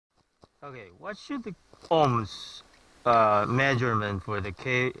Okay, what should the ohms measurement for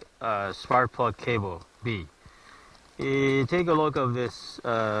the spark plug cable be? Take a look of this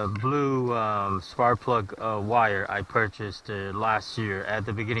blue spark plug wire I purchased last year at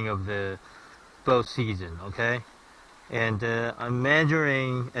the beginning of the boat season. Okay, and I'm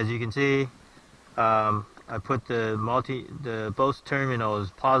measuring, as you can see. I put the both terminals,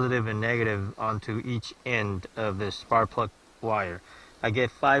 positive and negative, onto each end of this spark plug wire. I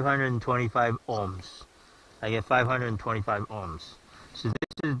get 525 ohms. I get 525 ohms. So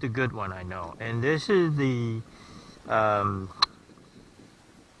this is the good one, I know. And this is the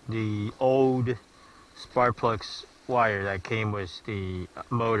old spark plugs wire that came with the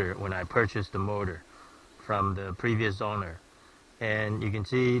motor when I purchased the motor from the previous owner. And you can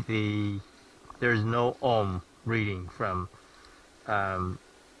see there's no ohm reading from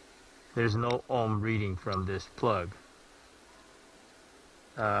this plug.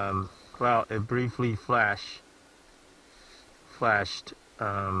 Well, it briefly flashed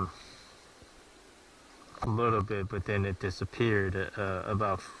a little bit, but then it disappeared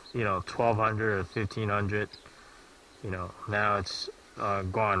about 1200 or 1500. Now it's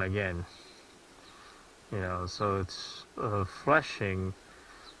gone again. So it's flashing.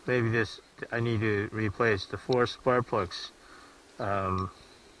 Maybe I need to replace the 4 spark plugs.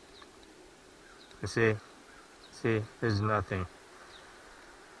 See, there's nothing.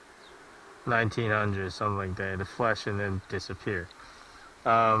 1900, something like that. The flash and then disappear.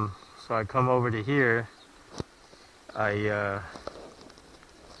 So I come over to here. I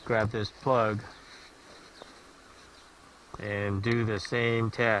grab this plug and do the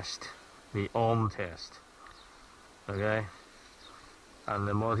same test, the ohm test. Okay, on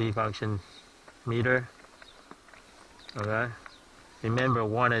the multifunction meter. Okay, remember,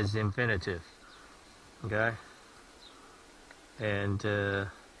 one is infinitive. Okay, and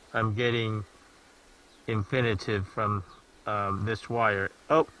I'm getting infinitive from this wire.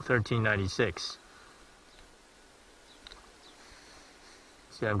 Oh, 1396.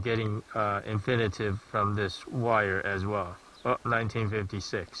 See, I'm getting infinitive from this wire as well. Oh,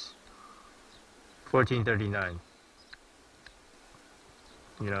 1956. 1439.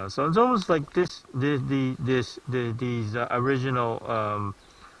 So it's almost like these original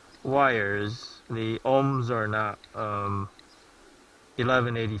wires. The ohms are not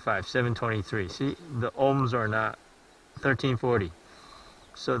 1185, 723. See, the ohms are not 1340.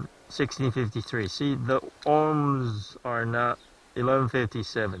 So 1653. See, the ohms are not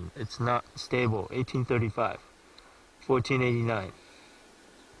 1157. It's not stable. 1835, 1489.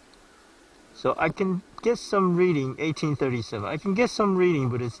 So I can get some reading. 1837. I can get some reading,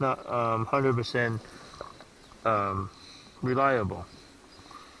 but it's not 100% reliable.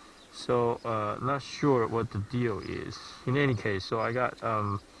 So not sure what the deal is. In any case, so I got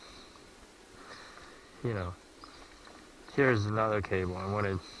here's another cable I want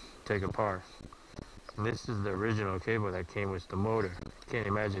to take apart. And this is the original cable that came with the motor. Can't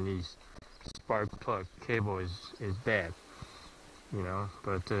imagine these spark plug cable is bad.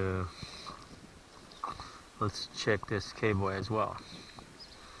 But let's check this cable as well.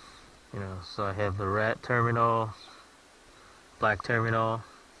 So I have the red terminal, black terminal,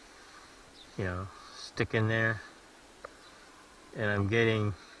 stick in there, and I'm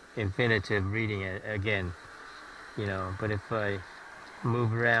getting infinitive reading again. But if I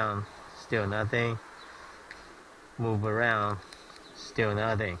move around, still nothing. Move around, still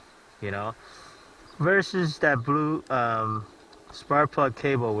nothing. Versus that blue spark plug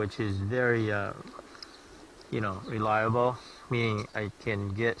cable, which is very reliable, meaning I can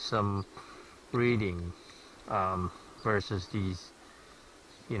get some reading versus these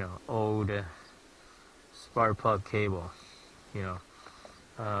old spark plug cable. You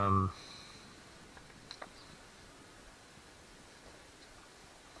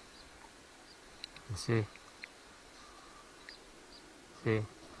see,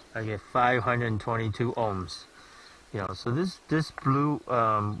 I get 522 ohms. So this blue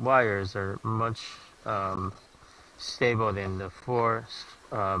wires are much stable than the 4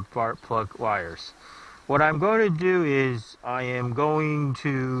 spark plug wires. What I'm going to do is I am going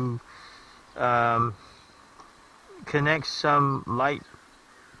to connect some light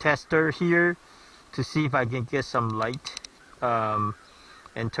tester here to see if I can get some light and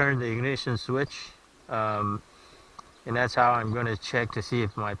turn the ignition switch. And that's how I'm going to check to see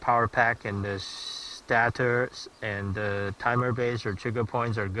if my power pack and the starter and the timer base or trigger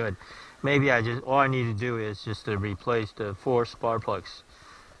points are good. Maybe all I need to do is just to replace the 4 spark plugs.